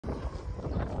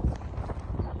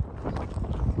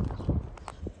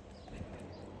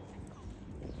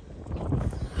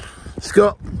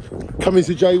Scott, coming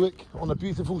to Jaywick on a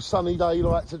beautiful sunny day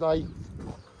like today.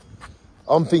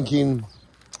 I'm thinking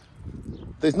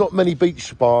there's not many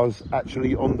beach bars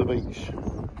actually on the beach,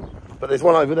 but there's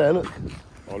one over there, look.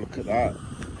 Oh, look at that.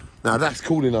 Now that's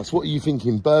calling us. What are you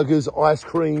thinking? Burgers, ice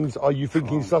creams? Are you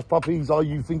thinking sus puppies? Are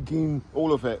you thinking...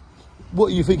 all of it. What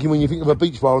are you thinking when you think of a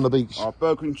beach bar on the beach?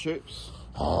 Burger and chips.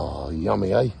 Oh,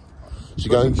 yummy, eh?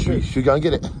 Should we go and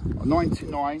get it?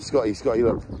 99. Scotty,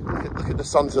 look at the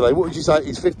sun today. What would you say?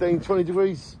 It's 15, 20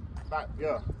 degrees? That,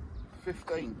 yeah.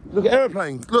 15. Look at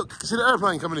aeroplane. Look, see the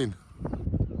aeroplane coming in.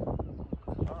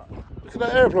 Look at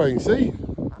that aeroplane, see?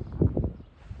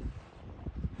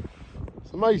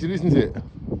 It's amazing, isn't it?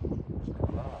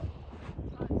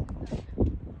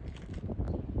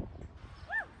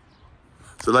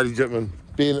 So, ladies and gentlemen,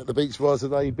 being at the beach bar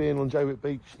today, being on Jaywick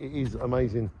Beach, it is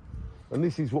amazing. And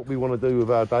this is what we want to do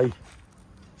with our day.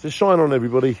 So shine on,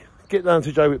 everybody. Get down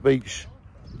to Jaywick Beach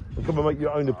and come and make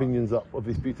your own opinions up of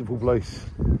this beautiful place.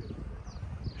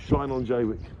 Shine on,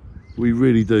 Jaywick. We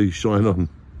really do shine on.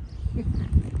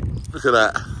 Look at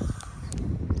that.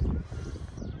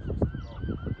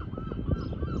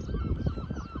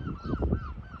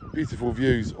 Beautiful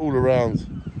views all around.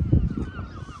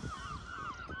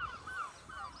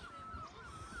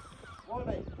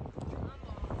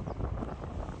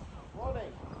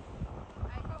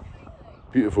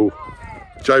 Beautiful.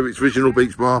 Jaywick's original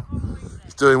beach bar.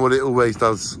 It's doing what it always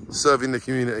does, serving the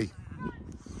community.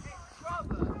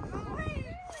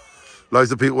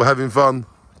 Loads of people having fun.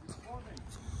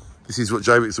 This is what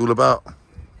Jaywick's all about.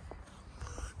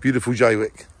 Beautiful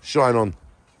Jaywick. Shine on.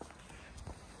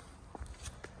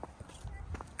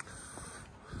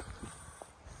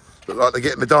 Look like they're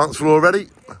getting the dance floor ready.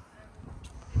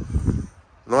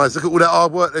 Nice, look at all that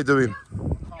hard work they're doing.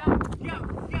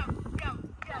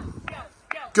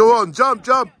 Go on, jump,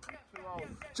 jump.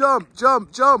 Jump,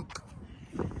 jump, jump.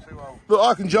 Look,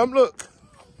 I can jump, look.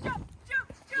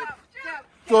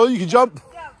 Go on, you can jump.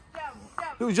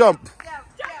 Little jump.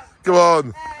 Go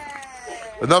on.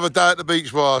 Another day at the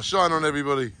beach bar. Shine on,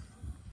 everybody.